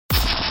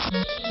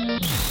Here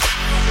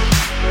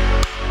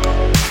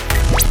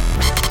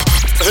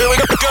we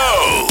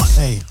go.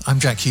 Hey, I'm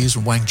Jack Hughes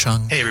from Wang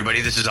Chung. Hey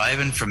everybody, this is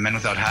Ivan from Men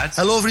Without Hats.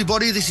 Hello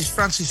everybody, this is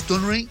Francis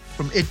Dunnery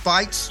from It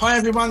Bites. Hi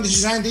everyone, this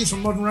is Andy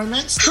from Modern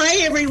Romance. Hi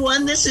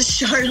everyone, this is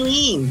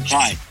Charlene.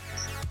 Hi,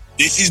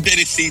 this is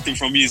Dennis Seaton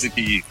from Music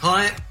EU.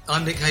 Hi,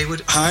 I'm Nick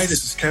Hayward. Hi,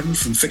 this is Kevin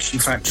from Fiction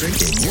Factory.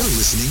 And you're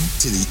listening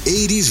to the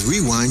 80s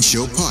Rewind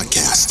Show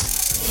podcast.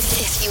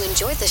 If you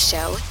enjoyed the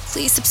show,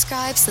 please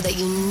subscribe so that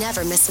you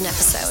never miss an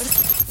episode.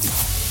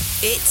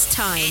 It's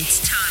time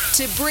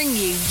to bring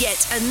you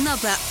yet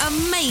another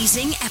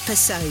amazing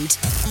episode.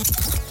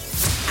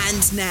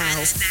 And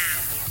now,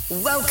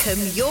 welcome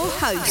your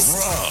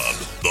host, Rob,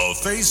 the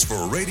face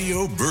for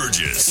Radio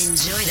Burgess.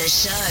 Enjoy the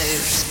show.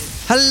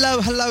 Hello,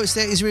 it's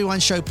the 80s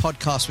Rewind Show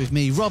podcast with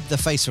me, Rob, the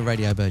face for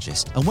Radio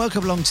Burgess. And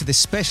welcome along to this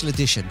special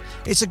edition.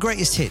 It's the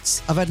greatest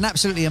hits. I've had an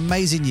absolutely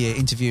amazing year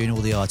interviewing all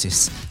the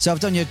artists. So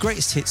I've done your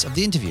greatest hits of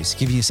the interviews,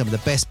 giving you some of the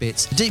best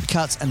bits, the deep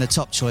cuts and the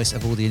top choice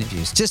of all the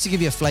interviews, just to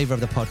give you a flavour of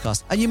the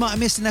podcast. And you might have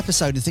missed an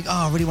episode and think,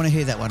 oh, I really want to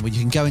hear that one. Well, you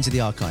can go into the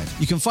archive.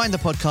 You can find the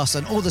podcast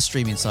on all the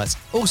streaming sites.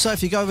 Also,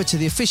 if you go over to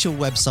the official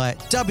website,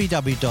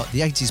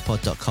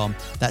 www.the80spod.com,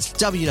 that's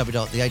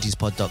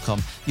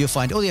www.the80spod.com, you'll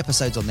find all the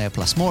episodes on there,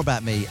 plus more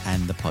about me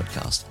and the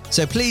podcast.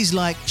 So please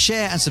like,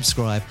 share and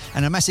subscribe,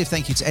 and a massive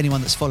thank you to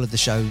anyone that's followed the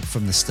show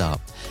from the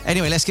start.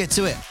 Anyway, let's get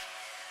to it.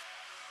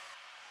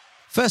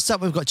 First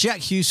up, we've got Jack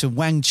Hughes from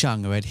Wang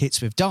Chung, who had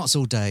hits with Dance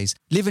All Days,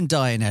 Live and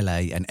Die in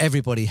LA, and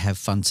Everybody Have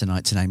Fun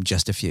Tonight, to name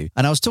just a few.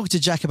 And I was talking to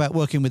Jack about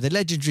working with the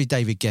legendary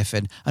David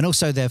Geffen and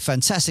also their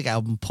fantastic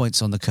album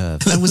Points on the Curve.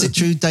 And was it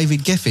true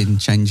David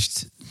Geffen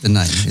changed the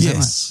name? Is Yes. that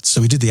right?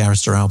 So we did the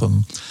Arista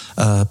album.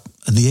 At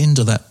the end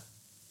of that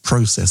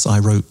process, I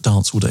wrote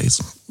Dance All Days.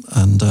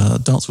 And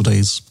Dance All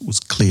Days was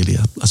clearly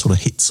a sort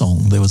of hit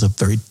song. There was a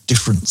very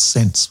different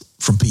sense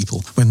from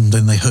people when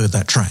then they heard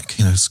that track.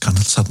 You know, it's kind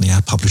of suddenly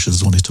our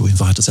publishers wanted to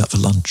invite us out for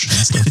lunch and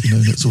stuff. You know,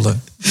 and it's all that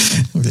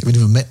we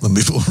never met them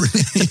before,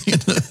 really.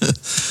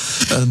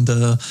 And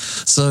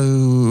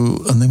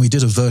then we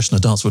did a version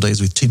of Dance All Days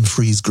with Tim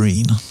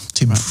Freeze-Green.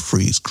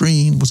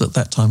 Freeze-Green was at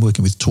that time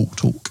working with Talk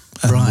Talk.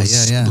 And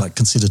was like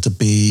considered to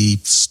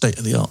be state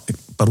of the art,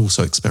 but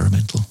also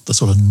experimental. The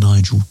sort of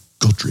Nigel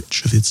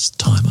Godrich of his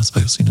time, I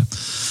suppose, you know.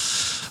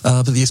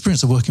 But the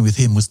experience of working with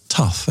him was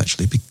tough,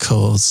 actually,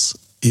 because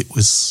it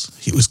was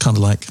kind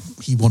of like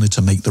he wanted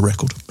to make the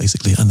record,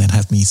 basically, and then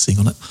have me sing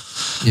on it.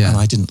 Yeah. And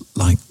I didn't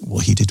like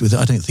what he did with it.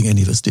 I don't think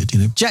any of us did, you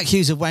know. Jack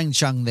Hughes of Wang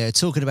Chung there,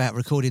 talking about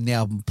recording the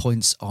album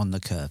Points on the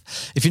Curve.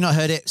 If you've not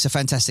heard it, it's a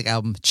fantastic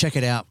album. Check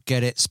it out,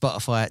 get it,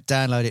 Spotify it,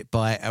 download it,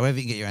 buy it, however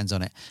you can get your hands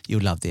on it.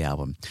 You'll love the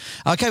album.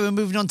 Okay, we're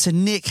moving on to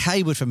Nick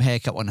Hayward from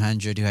Haircut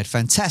 100, who had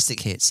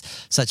fantastic hits,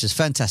 such as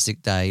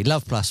Fantastic Day,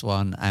 Love Plus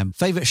One, and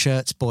Favourite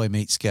Shirts, Boy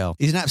Meets Girl.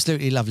 He's an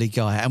absolutely lovely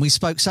guy, and we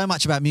spoke so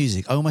much about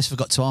music, I almost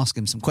forgot to ask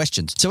him some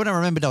questions. So when I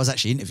remembered I was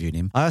actually interviewing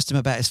him, I asked him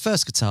about his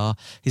first guitar,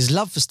 his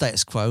love for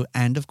Status Quo,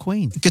 and of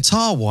Queen.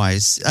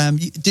 Guitar-wise,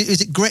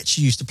 is it Gretsch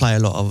you used to play a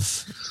lot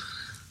of?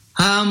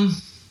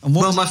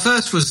 Well, my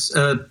first was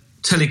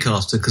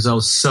Telecaster, because I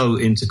was so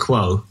into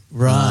Quo.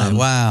 Right,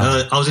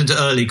 wow. I was into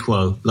early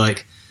Quo,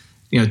 like,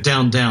 you know,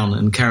 Down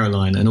and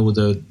Caroline and all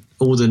the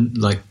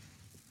like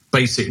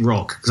basic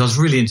rock, because I was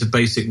really into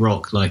basic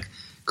rock, like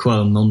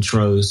Quo and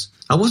Montrose.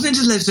 I wasn't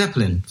into Led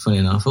Zeppelin, funny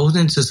enough. I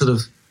wasn't into sort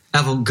of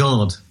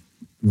avant-garde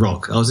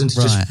rock. I was into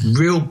just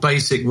real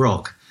basic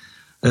rock.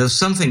 There was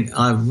something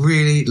I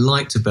really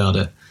liked about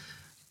it.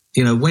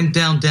 You know, when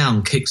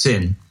Down kicks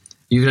in,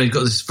 you've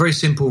got this very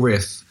simple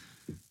riff.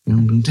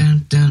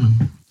 Down.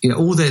 You know,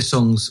 all their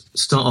songs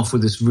start off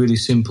with this really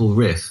simple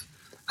riff,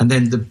 and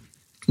then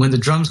when the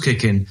drums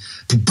kick in,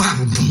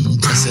 again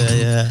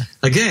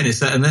it's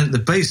that, and then the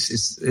bass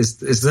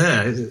is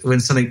there when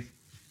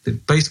the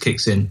bass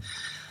kicks in,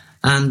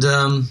 and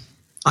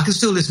I can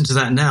still listen to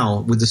that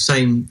now with the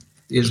same.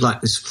 It's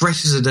like as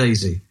fresh as a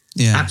daisy.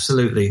 Yeah,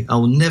 absolutely. I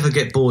will never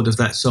get bored of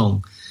that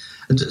song.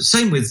 And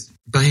same with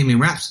Bohemian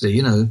Rhapsody.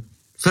 You know,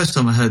 first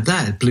time I heard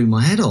that, it blew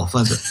my head off.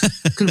 I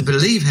couldn't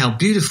believe how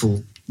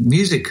beautiful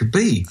music could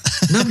be.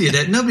 Nobody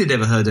had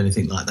ever heard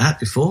anything like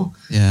that before.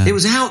 Yeah, it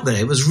was out there.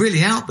 It was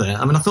really out there.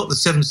 I mean, I thought the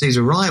Seven Seas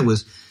of Rhye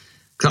was.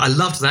 I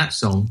loved that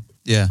song.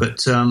 Yeah,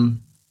 but and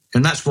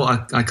that's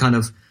what I kind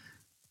of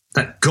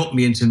that got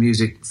me into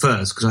music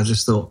first, because I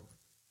just thought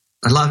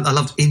I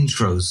loved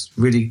intros.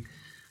 Really,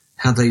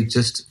 how they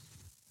just.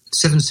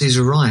 Seven Seas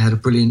of Rhye had a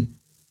brilliant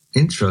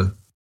intro.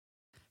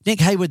 Nick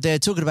Hayward there,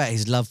 talking about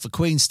his love for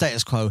Queen,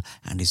 Status Quo,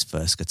 and his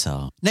first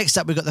guitar. Next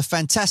up, we've got the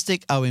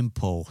fantastic Owen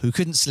Paul, who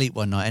couldn't sleep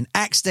one night and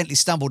accidentally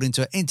stumbled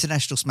into an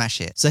international smash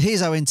hit. So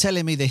here's Owen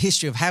telling me the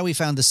history of how he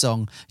found the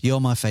song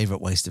 "You're My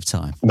Favourite Waste of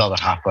Time." Another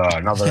half hour,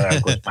 another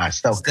good match.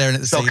 Still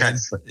can't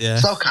sleep. Yeah.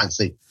 Still can't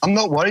sleep. I'm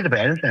not worried about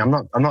anything.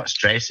 I'm not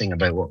stressing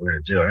about what we're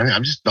going to do or anything.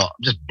 I'm just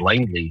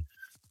blindly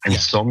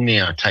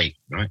insomnia type,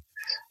 right?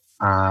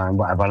 And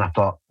whatever, and I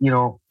thought,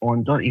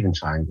 Owen, don't even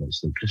try and go to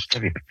sleep. Just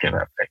give it a break.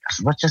 I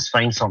said, let's just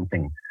find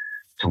something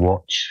to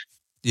watch.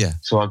 Yeah.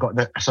 So I got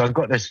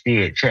this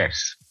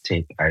VHS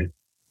tape out,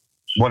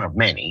 one of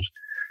many,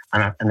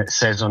 and it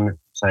says on the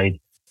side,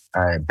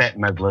 Bette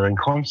Midler in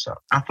concert.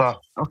 I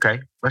thought, okay,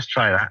 let's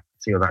try that,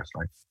 see what that's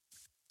like.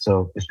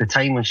 So it's the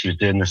time when she was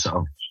doing this sort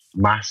of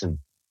massive,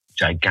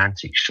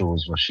 gigantic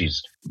shows where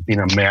she's been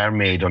a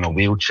mermaid on a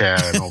wheelchair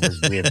and all this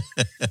weird,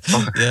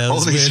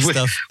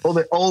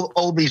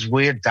 all these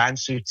weird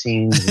dance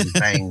routines and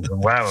things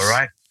and whatever,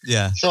 right?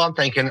 Yeah. So I'm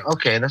thinking,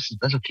 okay, this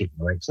will keep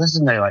me awake. So this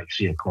is now like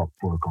 3 o'clock,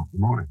 4 o'clock in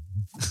the morning.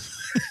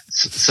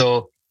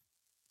 So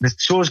the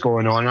show's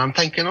going on, and I'm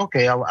thinking,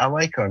 okay, I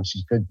like her, and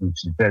she's good.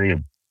 She's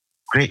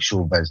great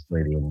showbiz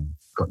lady and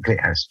got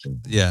great history.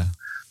 Yeah.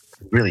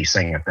 Really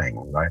sing a thing,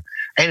 right?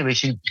 Anyway,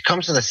 she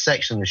comes to this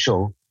section of the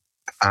show,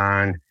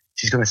 and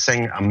she's going to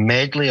sing a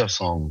medley of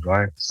songs,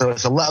 right? So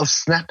it's a little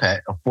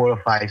snippet of 4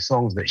 or 5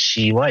 songs that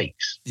she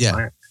likes. Yeah.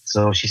 Right?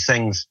 So she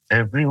sings,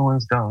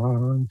 "Everyone's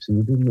Gone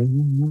to the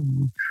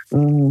Moon,"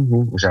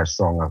 which is a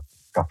song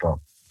I thought,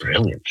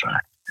 brilliant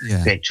track.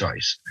 Yeah. Great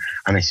choice.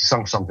 And then she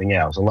sung something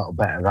else, a little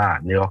bit of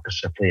that, and the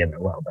orchestra playing a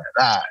little bit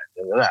of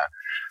that,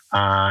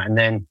 and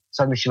then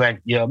suddenly she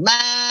went, "You're mine,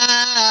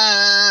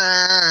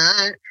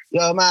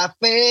 you're my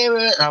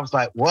favorite." And I was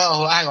like,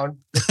 whoa, hang on,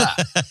 what's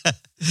that?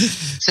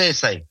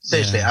 Seriously,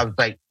 Yeah. I was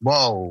like,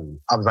 whoa.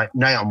 I was like,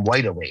 now I'm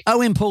wide awake.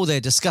 Owen Paul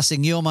there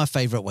discussing You're My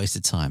Favourite Waste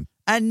of Time.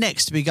 And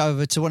next we go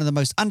over to one of the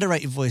most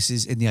underrated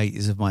voices in the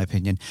 80s, of my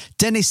opinion,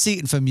 Dennis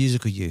Seaton from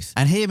Musical Youth.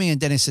 And here me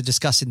and Dennis are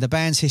discussing the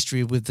band's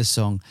history with the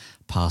song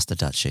Pass the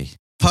Dutchie.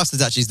 Pass the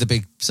Dutchie is the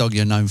big song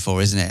you're known for,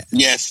 isn't it?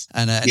 Yes.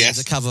 And it's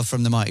a cover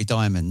from the Mighty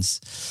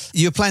Diamonds.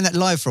 You were playing that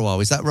live for a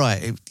while, is that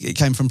right? It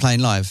came from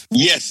playing live?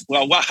 Yes.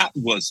 Well, what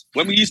happened was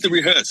when we used to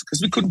rehearse,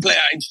 because we couldn't play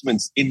our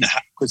instruments in the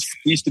house, because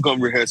we used to go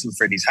and rehearse in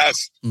Freddie's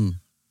house. Mm.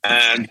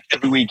 And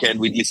every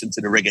weekend we'd listen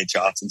to the reggae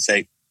charts and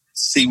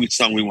see which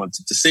song we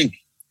wanted to sing.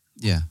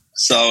 Yeah.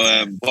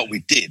 So what we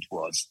did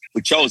was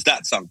we chose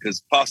that song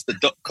because Pass the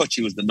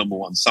Dutchie was the number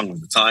 1 song at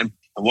the time.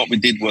 And what we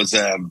did was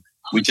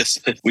we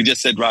just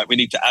said, right, we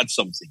need to add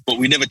something. But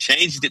we never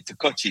changed it to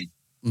Dutchie.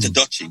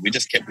 We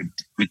just kept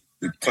with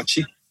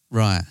Dutchie.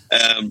 Right.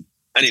 And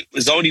it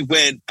was only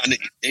when,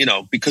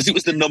 because it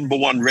was the number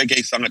 1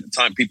 reggae song at the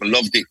time, people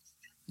loved it.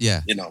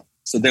 Yeah.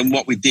 So then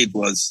what we did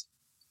was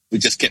we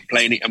just kept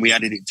playing it and we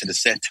added it to the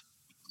set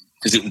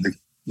because it was,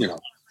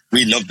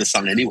 we loved the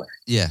song anyway.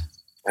 Yeah.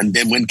 And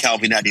then when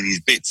Calvin added his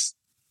bits,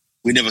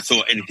 we never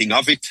thought anything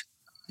of it.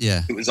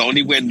 Yeah. It was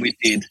only when we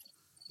did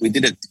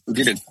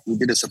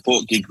a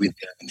support gig with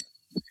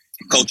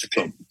Culture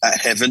Club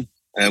at Heaven,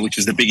 which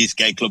was the biggest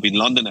gay club in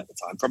London at the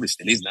time. Probably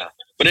still is now.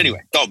 But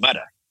anyway, don't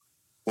matter.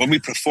 When we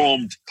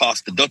performed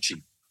Past the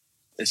Dutchie,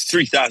 there's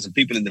 3,000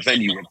 people in the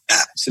venue went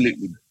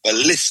absolutely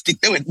ballistic.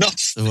 They went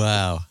nuts.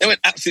 Wow. They went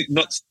absolutely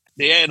nuts.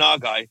 The A&R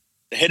guy,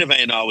 the head of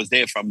A&R was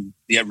there from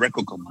the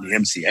record company,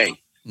 MCA.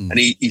 And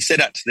he said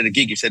after the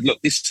gig, he said, look,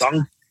 this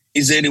song,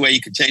 is there any way you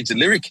could change the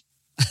lyric?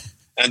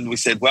 And we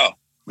said, well,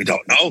 we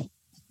don't know.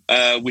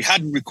 We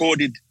hadn't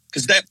recorded,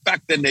 because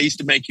back then they used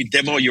to make you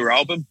demo your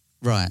album.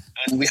 Right.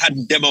 And we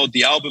hadn't demoed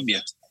the album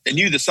yet. They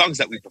knew the songs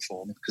that we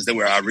performed because they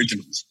were our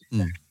originals.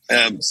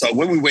 So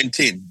when we went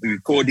in, we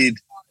recorded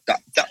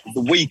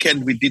the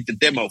weekend we did the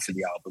demo for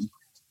the album.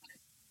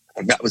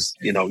 And that was,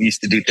 we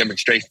used to do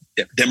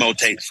demo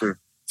tapes for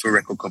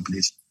record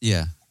companies.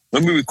 Yeah.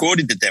 When we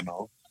recorded the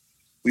demo,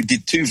 we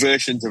did 2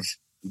 versions of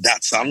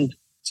that song.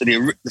 So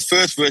the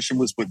first version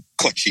was with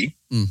Kochi,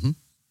 and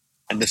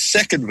the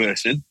second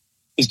version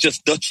was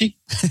just Dutchie.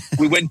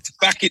 We went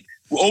back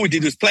all we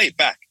did was play it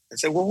back and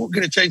said, well, we're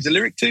going to change the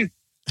lyric too.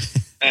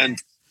 And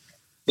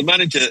the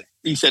manager,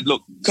 he said,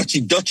 look,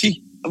 Kochi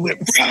Dutchie. And we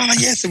went,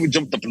 yes. And we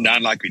jumped up and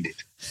down like we did.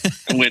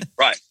 And went,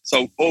 right.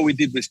 So all we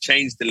did was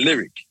change the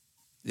lyric.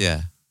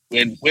 Yeah.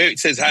 Where it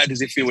says, how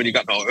does it feel when you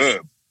got no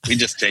herb? We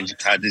just changed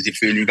it. How does it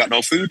feel you got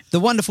no food? The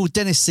wonderful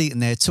Dennis Seaton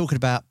there talking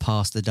about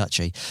Pass the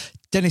Dutchie.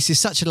 Dennis is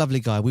such a lovely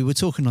guy. We were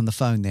talking on the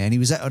phone there and he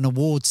was at an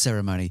awards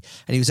ceremony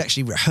and he was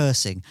actually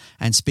rehearsing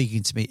and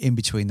speaking to me in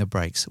between the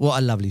breaks. What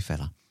a lovely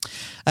fella.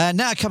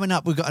 Now coming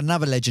up, we've got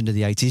another legend of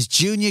the 80s,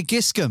 Junior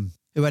Giscombe,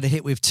 who had a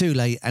hit with Too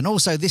Late, and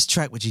also this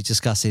track which he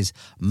discusses,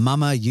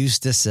 Mama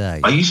Used to Say.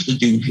 I used to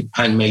do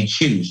handmade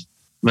shoes,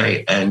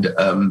 mate, and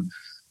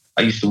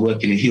I used to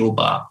work in a heel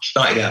bar.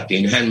 Started out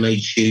doing handmade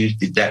shoes,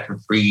 did that for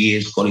 3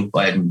 years,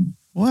 qualified. And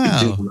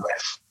wow,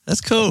 that's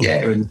cool.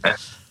 Yeah, and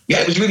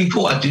it was really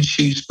cool. I did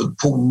shoes for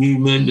Paul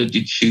Newman, I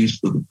did shoes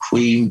for the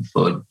Queen,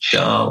 for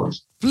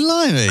Charles.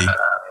 Blimey,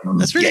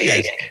 that's really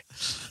good. Yeah.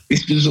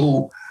 This was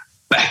all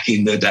back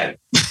in the day.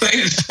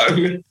 So,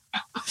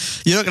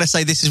 you're not going to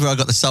say this is where I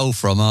got the soul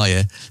from, are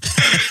you?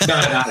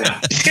 No.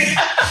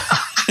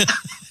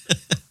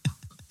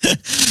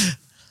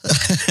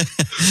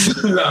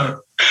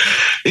 No.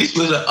 This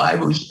was I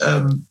was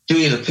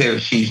doing a pair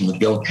of shoes and the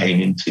girl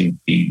came into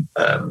the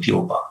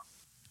heel bar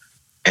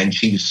and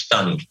she was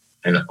stunning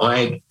and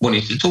I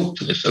wanted to talk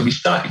to her. So we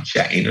started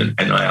chatting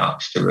and I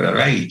asked her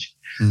age.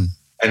 And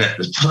at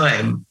the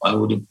time I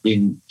would have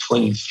been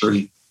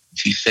 23.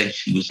 She said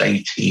she was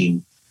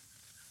 18.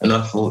 And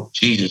I thought,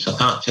 Jesus, I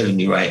can't tell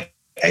any right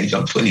age,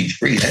 I'm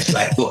 23. That's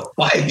like, what,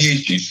 5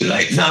 years? She said,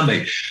 like, no,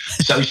 mate.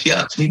 So she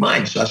asked me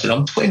mine. So I said,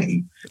 I'm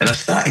 20. And I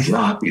started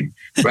laughing,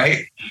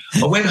 right?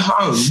 I went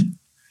home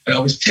and I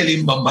was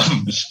telling my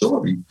mum the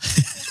story.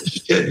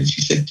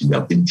 She said to me,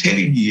 I've been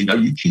telling you,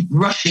 you keep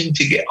rushing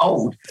to get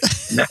old.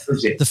 And that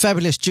was it. The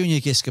fabulous Junior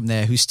Giscombe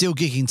there, who's still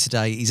gigging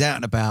today. He's out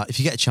and about. If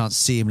you get a chance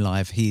to see him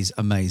live, he's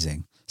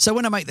amazing. So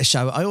when I make the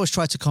show, I always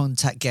try to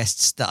contact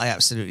guests that I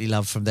absolutely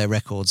love from their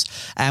records.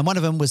 And one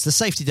of them was the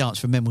Safety Dance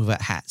from Men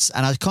Without Hats.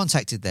 And I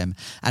contacted them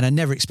and I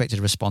never expected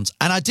a response.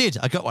 And I did.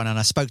 I got one and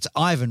I spoke to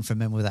Ivan from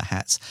Men Without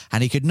Hats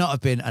and he could not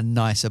have been a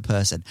nicer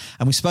person.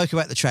 And we spoke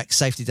about the track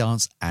Safety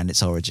Dance and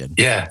its origin.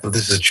 Yeah, well,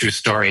 this is a true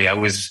story. I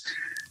was,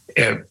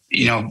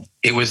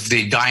 it was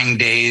the dying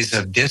days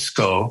of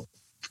disco,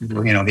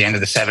 the end of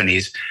the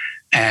 70s.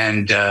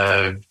 And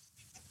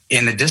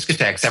in the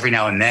discotheques, every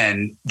now and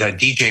then, the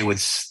DJ would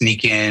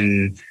sneak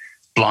in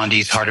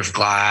Blondie's Heart of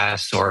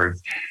Glass or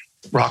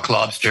Rock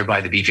Lobster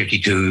by the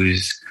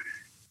B-52s,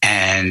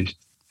 and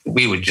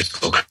we would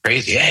just go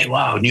crazy. Hey,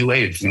 wow, new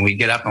wave. And we'd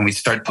get up and we'd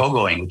start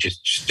pogoing, which is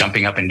just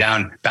jumping up and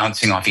down,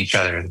 bouncing off each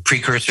other, the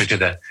precursor to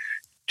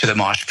the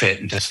mosh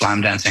pit and to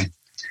slam dancing.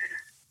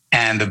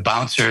 And the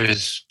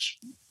bouncers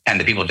and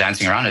the people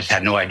dancing around us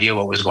had no idea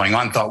what was going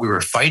on, thought we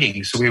were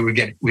fighting. So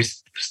we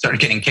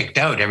started getting kicked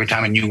out every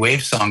time a new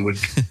wave song would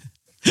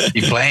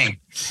be playing.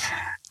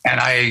 And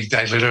I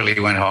literally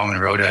went home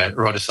and wrote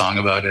a song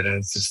about it.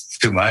 It's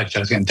just too much. I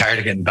was getting tired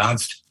of getting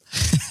bounced.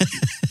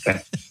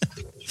 But,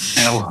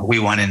 we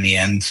won in the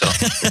end, so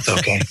it's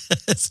okay.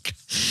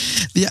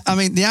 Yeah, I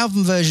mean, the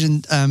album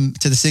version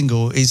to the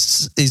single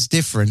is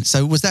different.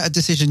 So was that a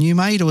decision you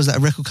made or was that a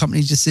record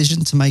company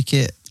decision to make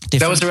it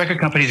different? That was a record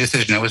company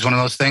decision. It was one of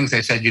those things.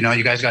 They said, you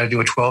guys got to do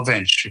a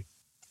 12-inch.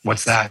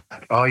 What's that?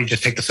 Oh, you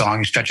just take the song,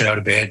 you stretch it out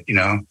a bit,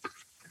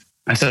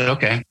 I said,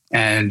 okay.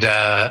 And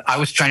I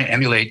was trying to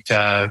emulate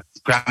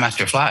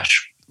Grandmaster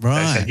Flash.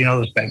 Right. I said,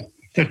 those guys,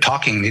 they're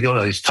talking. They do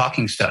all this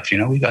talking stuff.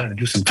 We got to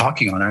do some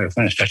talking on it. If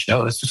we're going to stretch it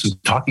out, let's do some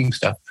talking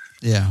stuff.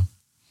 Yeah.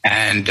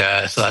 And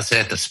so that's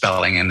it, the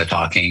spelling and the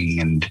talking.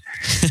 And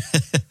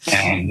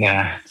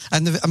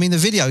the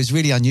video is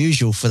really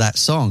unusual for that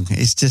song.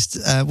 It's just...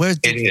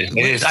 It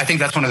is. I think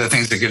that's one of the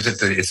things that gives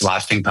it its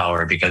lasting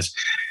power, because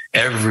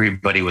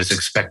everybody was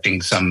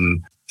expecting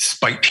some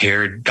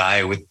spiked-haired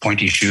guy with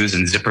pointy shoes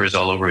and zippers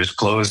all over his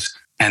clothes,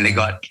 and they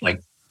got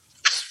like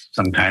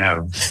some kind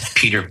of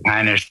Peter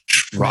Panish,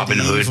 Robin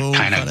Hood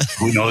kind of,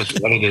 who knows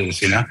what it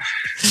is,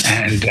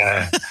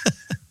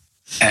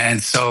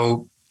 and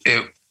so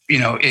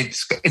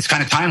it's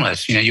kind of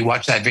timeless. You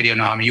watch that video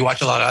now. I mean, you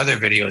watch a lot of other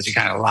videos, you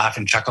kind of laugh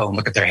and chuckle and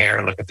look at their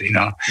hair, look at the,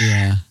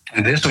 Yeah.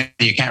 And this one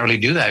you can't really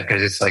do that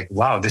because it's like,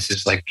 wow, this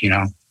is like, could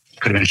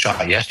have been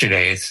shot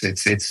yesterday.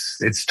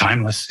 It's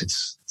timeless.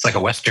 It's like a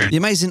Western. The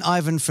amazing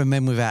Ivan from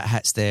Men Without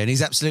Hats there, and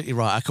he's absolutely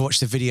right. I could watch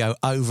the video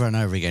over and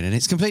over again, and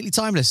it's completely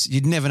timeless.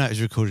 You'd never know it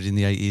was recorded in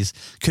the 80s.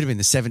 Could have been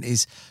the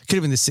 70s. Could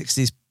have been the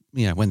 60s,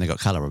 when they got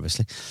colour,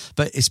 obviously.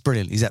 But it's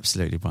brilliant. He's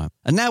absolutely right.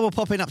 And now we're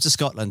popping up to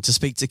Scotland to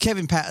speak to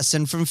Kevin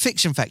Patterson from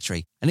Fiction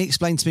Factory, and he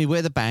explained to me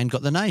where the band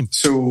got the name.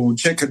 So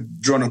Chick had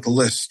drawn up a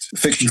list.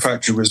 Fiction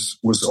Factory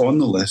was on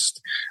the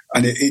list,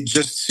 and it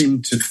just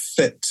seemed to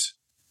fit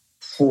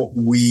what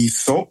we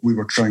thought we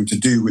were trying to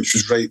do, which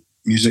was write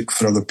music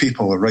for other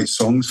people or write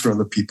songs for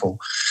other people.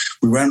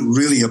 We weren't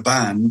really a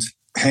band,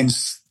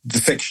 hence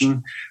the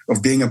fiction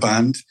of being a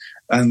band,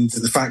 and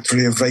the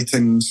factory of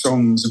writing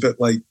songs a bit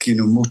like,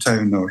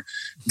 Motown or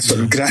sort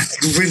of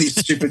really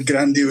stupid,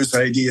 grandiose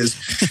ideas.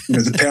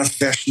 The Perth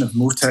version of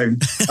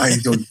Motown, I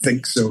don't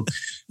think so.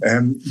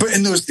 But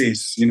in those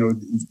days,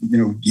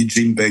 you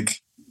dream big.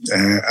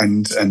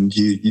 And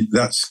you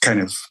that's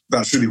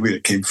really where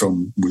it came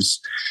from,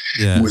 was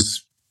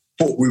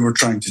what we were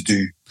trying to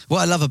do. What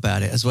I love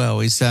about it as well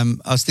is, I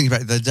was thinking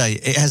about it the other day,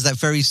 it has that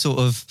very sort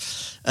of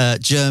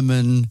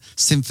German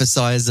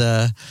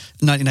synthesizer,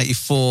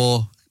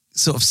 1984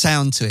 sort of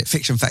sound to it,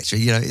 Fiction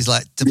Factory, it's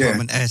like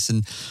Department S,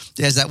 and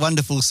it has that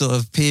wonderful sort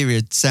of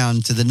period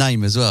sound to the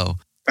name as well.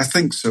 I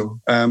think so.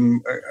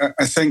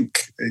 I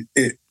think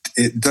it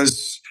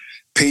does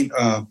paint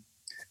a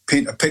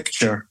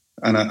picture,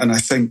 and I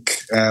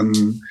think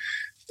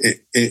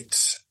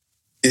it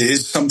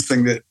is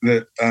something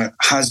that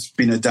has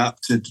been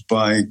adapted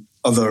by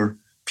other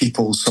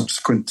people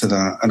subsequent to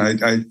that. And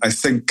I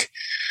think,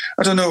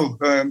 I don't know,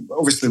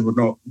 obviously we're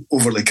not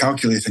overly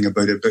calculating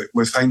about it, but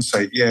with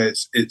hindsight,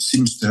 it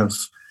seems to have,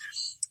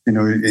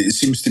 it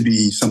seems to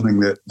be something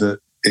that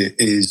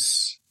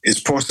is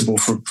possible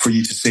for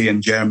you to say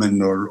in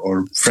German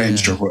or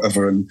French or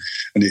whatever, and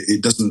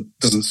it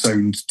doesn't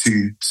sound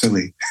too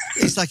silly.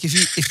 It's like if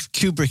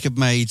Kubrick had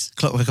made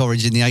Clockwork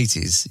Orange in the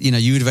 80s,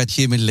 you would have had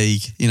Human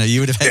League, you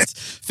would have had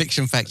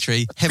Fiction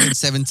Factory, Heaven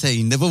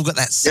 17. They've all got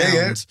that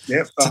sound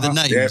to the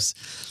names.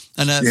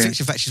 And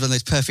Fiction Factory is one of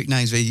those perfect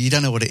names where you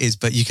don't know what it is,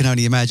 but you can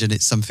only imagine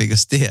it's something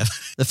austere.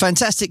 The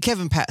fantastic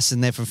Kevin Patterson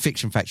there from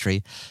Fiction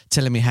Factory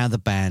telling me how the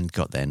band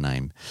got their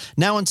name.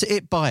 Now on to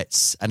It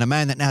Bites, and a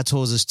man that now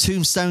tours as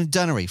Tombstone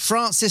Dunnery,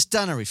 Francis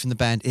Dunnery from the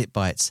band It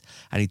Bites,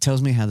 and he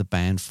tells me how the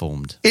band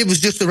formed. It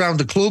was just around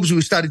the clubs.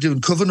 We started doing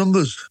cover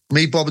numbers,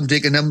 me, Bob and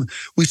Dick, and then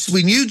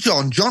we knew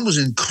John. John was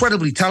an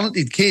incredibly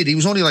talented kid. He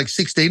was only like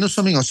 16 or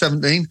something, or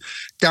 17,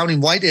 down in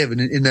Whitehaven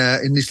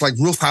in this like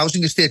rough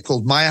housing estate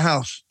called Meyer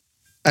House.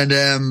 But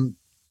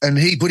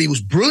he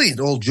was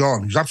brilliant, old John.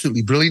 He was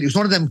absolutely brilliant. He was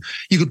one of them,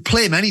 you could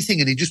play him anything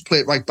and he'd just play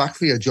it right back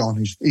for you,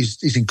 John.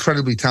 He's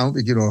incredibly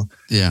talented, you know.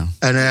 Yeah.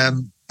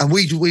 And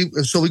we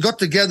got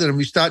together and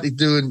we started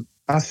doing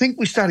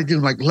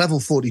like level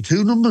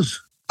 42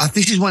 numbers.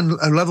 This is when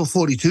level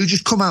 42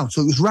 just come out.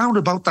 So it was round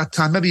about that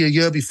time, maybe a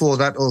year before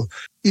that, or,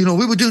 you know,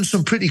 we were doing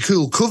some pretty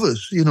cool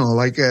covers, you know,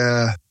 like,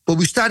 but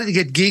we started to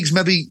get gigs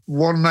maybe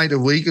one night a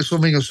week or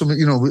something,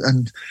 you know,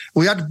 and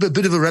we had a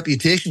bit of a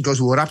reputation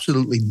because we were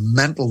absolutely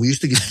mental. We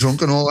used to get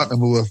drunk and all that, and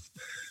we were,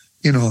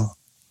 you know,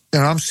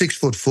 I'm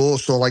 6'4",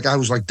 so like I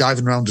was like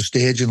diving around the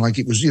stage and like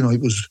it was,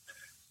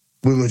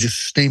 we were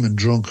just steaming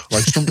drunk.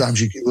 Like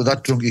sometimes you were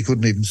that drunk you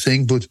couldn't even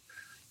sing, but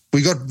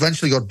we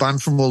eventually got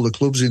banned from all the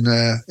clubs in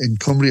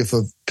Cumbria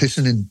for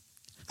pissing in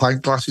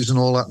pint glasses and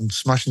all that and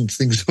smashing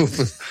things up.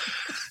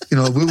 You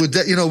know, we were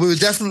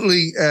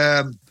definitely,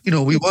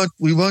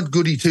 we weren't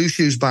goody two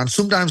shoes bands.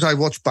 Sometimes I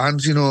watch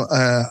bands,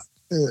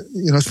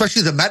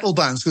 especially the metal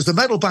bands, because the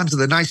metal bands are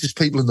the nicest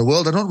people in the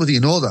world. I don't know whether you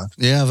know that.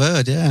 Yeah, I've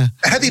heard, yeah.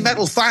 Heavy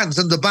metal fans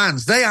and the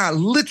bands, they are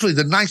literally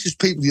the nicest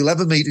people you'll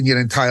ever meet in your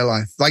entire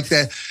life. Like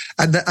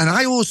and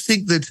I always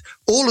think that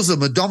all of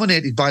them are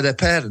dominated by their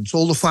parents,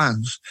 all the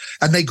fans,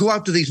 and they go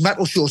out to these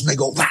metal shows and they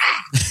go, Wah!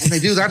 And they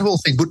do that whole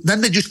thing. But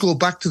then they just go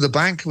back to the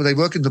bank where they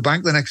work in the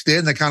bank the next day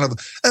and they kind of,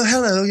 oh,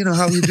 hello, you know,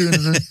 how are you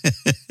doing?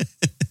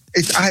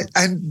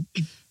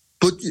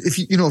 But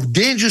if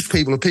dangerous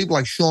people are people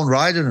like Sean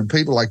Ryder and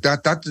people like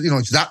that,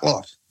 it's that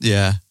lot.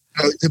 Yeah.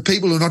 The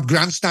people who are not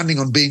grandstanding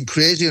on being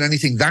crazy or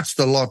anything, that's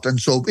the lot. And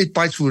so It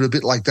Bites were a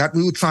bit like that.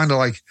 We were trying to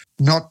like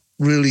not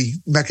really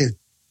make a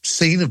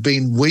scene of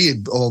being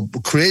weird or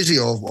crazy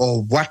or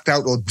whacked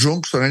out or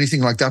drunks or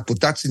anything like that, but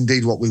that's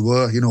indeed what we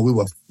were. You know, we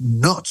were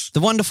nuts. The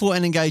wonderful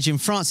and engaging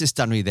Francis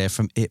Dunnery there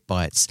from It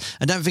Bites.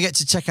 And don't forget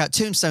to check out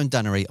Tombstone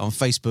Dunnery on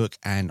Facebook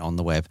and on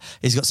the web.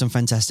 He's got some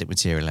fantastic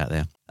material out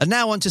there. And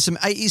now on to some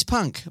 80s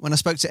punk when I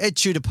spoke to Ed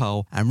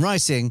Tudor-Pole and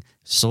writing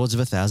Swords of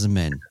a Thousand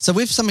Men. So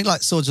with something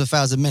like Swords of a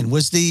Thousand Men,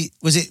 was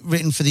it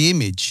written for the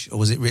image or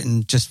was it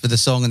written just for the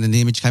song and then the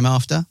image came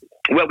after?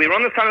 Well, we were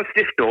on the Son of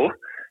Stiff Door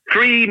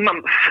 3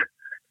 months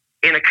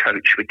in a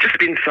coach. We'd just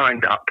been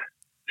signed up.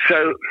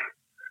 So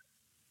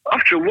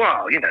after a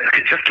while, you know,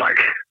 it's just like,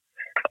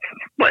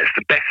 well, it's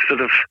the best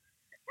sort of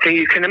thing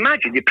you can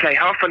imagine. You play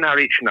half an hour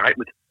each night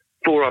with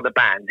 4 other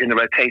bands in a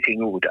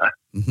rotating order.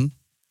 Mm-hmm.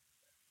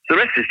 The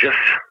rest is,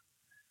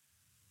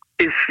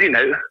 you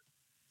know,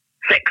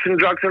 sex and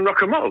drugs and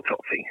rock and roll sort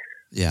of thing.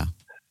 Yeah.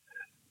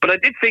 But I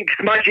did think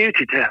it's my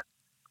duty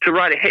to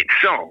write a hit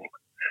song.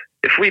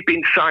 If we've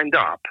been signed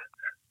up,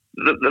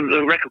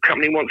 the record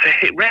company wants a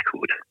hit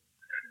record.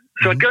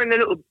 So I'd go in the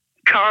little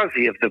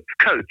carsy of the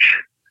coach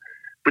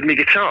with my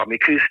guitar, my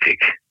acoustic,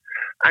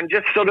 and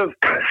just sort of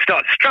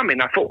start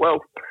strumming. I thought,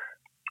 well,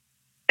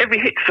 every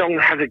hit song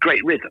has a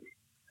great rhythm.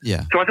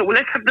 Yeah. So I thought, well,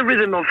 let's have the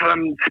rhythm of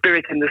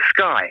Spirit in the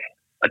Sky.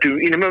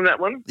 Remember that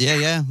one?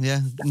 Yeah.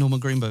 Norman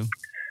Greenbaum.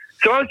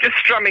 So I was just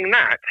strumming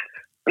that,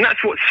 and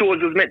that's what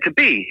Swords was meant to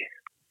be.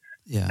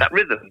 Yeah. That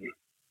rhythm.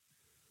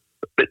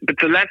 But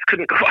the lads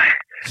couldn't quite.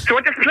 So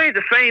I just played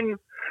the same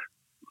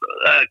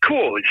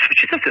chords,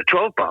 which is just a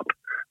 12-bar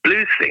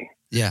blues thing.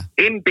 Yeah.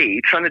 In B,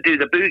 trying to do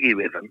the boogie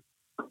rhythm.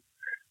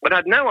 But I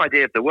had no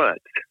idea of the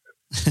words.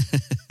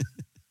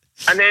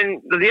 And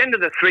then at the end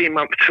of the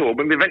 3-month tour,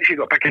 when we eventually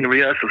got back in the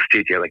rehearsal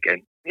studio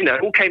again, you know,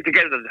 it all came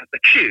together, the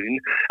tune,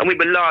 and we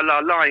were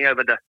la-la-lying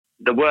over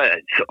the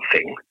words sort of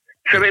thing.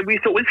 So we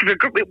thought, well, this is a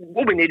good,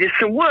 what we need is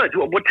some words.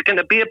 What's it going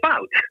to be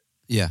about?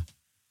 Yeah.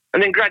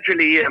 And then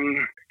gradually,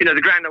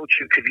 the Grand Old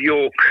Duke of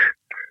York,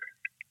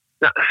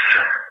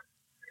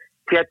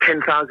 he had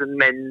 10,000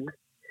 men.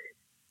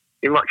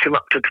 He marched him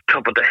up to the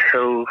top of the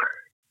hill.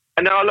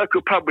 And our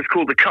local pub was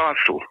called The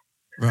Castle.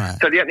 Right.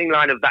 So the opening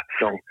line of that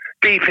song,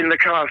 deep in the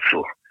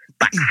castle,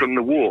 back from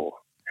the war.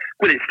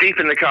 Well, it's deep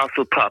in the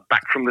castle pub,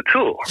 back from the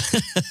tour.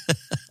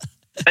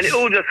 And it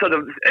all just sort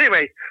of...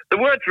 Anyway, the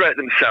words wrote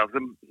themselves,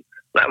 and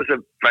that was a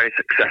very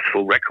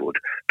successful record.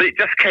 But it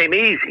just came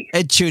easy.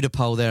 Ed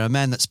Tudor-Pole there, a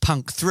man that's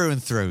punk through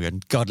and through,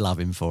 and God love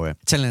him for it,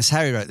 telling us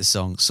how he wrote the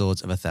song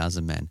Swords of a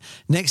Thousand Men.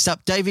 Next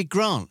up, David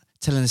Grant,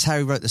 telling us how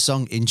he wrote the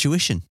song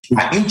Intuition.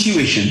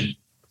 Intuition.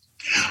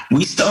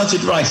 We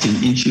started writing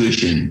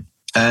Intuition,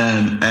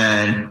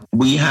 and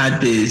we had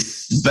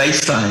this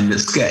bass line, the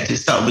sketch. It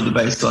started with the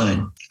bass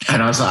line.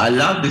 And I was like, I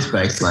love this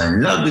bass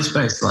line.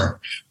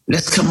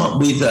 Let's come up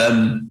with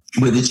a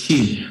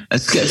tune.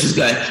 And Sketch was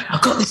going,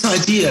 I've got this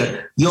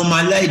idea. You're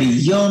my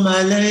lady.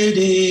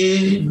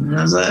 And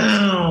I was like,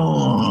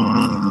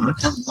 oh. I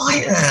don't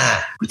like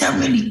that. We don't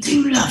really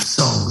do love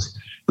songs.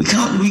 We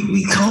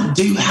can't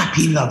do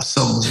happy love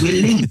songs.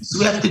 We're linked.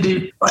 We have to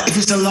do, like, if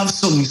it's a love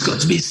song, it's got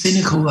to be a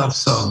cynical love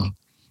song.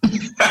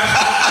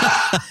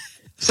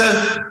 So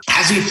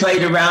as we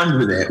played around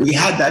with it, we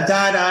had that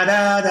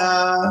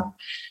da-da-da-da.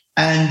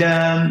 And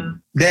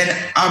then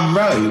I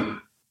wrote,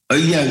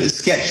 the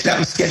sketch, that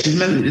was Sketch's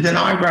melody. Then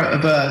I wrote a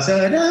verse.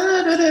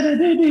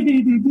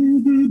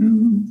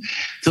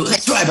 So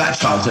let's write about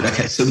childhood.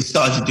 Okay, so we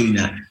started doing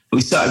that.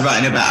 We started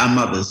writing about our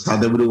mothers, how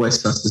they would always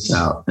suss us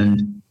out.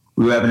 And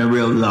we were having a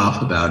real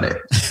laugh about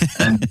it.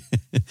 And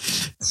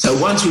so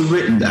once we'd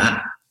written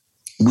that,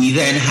 we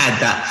then had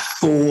that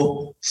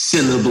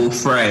 4-syllable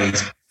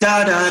phrase,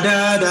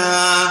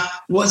 da-da-da-da,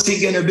 what's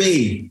it going to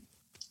be?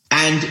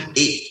 And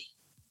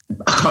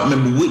I can't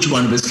remember which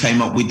one of us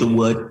came up with the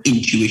word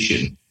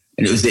intuition.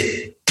 And it was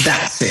it.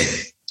 That's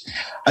it.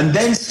 And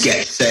then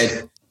Sketch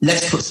said,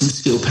 let's put some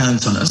steel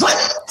pans on it. I was like,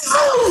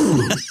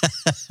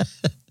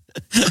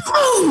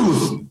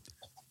 no!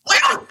 Why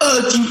on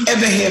earth do you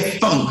ever hear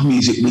funk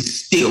music with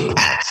steel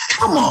pans?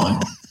 Come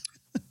on.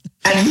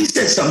 And he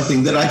said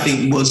something that I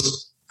think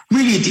was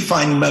really a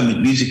defining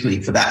moment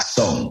musically for that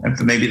song and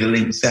for maybe the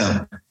Link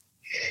sound.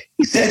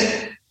 He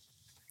said,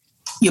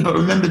 yeah, but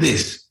remember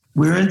this.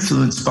 We're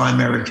influenced by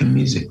American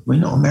music. We're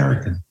not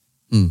American.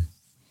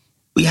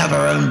 We have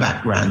our own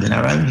background and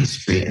our own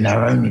history and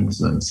our own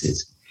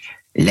influences.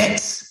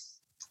 Let's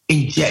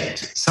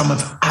inject some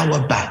of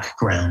our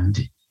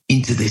background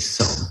into this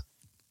song.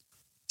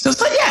 So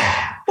it's like,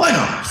 yeah, why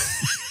not?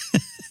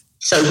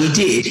 So we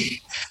did.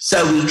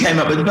 So we came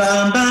up with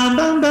bum, bum,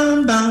 bum,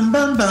 bum, bum,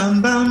 bum,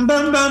 bum, bum,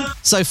 bum, bum.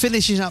 So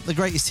finishing up the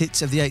greatest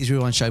hits of the 80s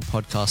Rewind Show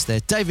podcast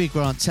there, David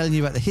Grant telling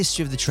you about the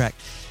history of the track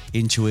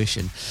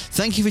Intuition.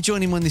 Thank you for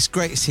joining me on this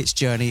greatest hits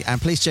journey,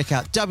 and please check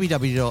out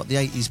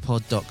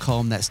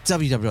www.the80spod.com. That's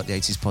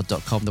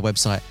www.the80spod.com, the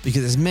website, because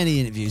there's many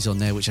interviews on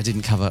there which I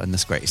didn't cover in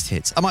this greatest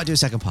hits. I might do a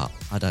second part,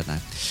 I don't know.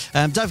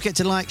 Don't forget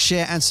to like,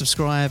 share and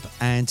subscribe,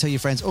 and tell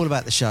your friends all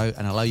about the show,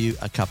 and I'll owe you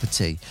a cup of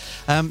tea.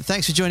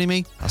 Thanks for joining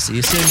me. I'll see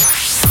you soon.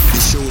 The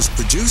show is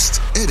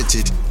produced,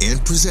 edited and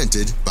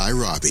presented by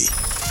Robbie.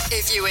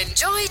 If you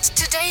enjoyed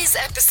today's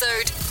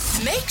episode,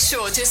 make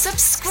sure to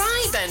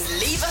subscribe and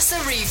leave us a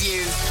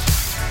review.